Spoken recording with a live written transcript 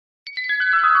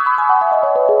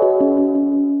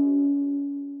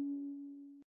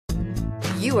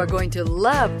You are going to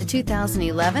love the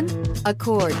 2011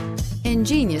 Accord.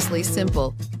 Ingeniously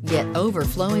simple, yet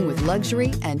overflowing with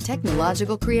luxury and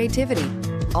technological creativity.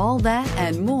 All that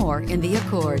and more in the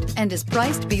Accord, and is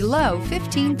priced below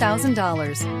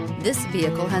 $15,000. This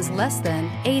vehicle has less than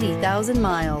 80,000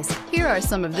 miles. Here are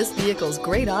some of this vehicle's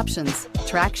great options: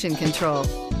 traction control,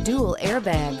 dual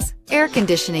airbags, air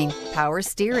conditioning, power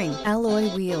steering,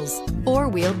 alloy wheels,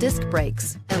 four-wheel disc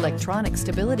brakes, electronic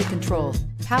stability control,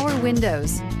 power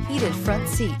windows, heated front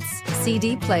seats,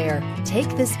 CD player. Take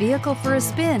this vehicle for a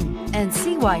spin and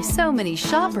see why so many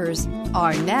shoppers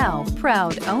are now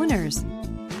proud owners.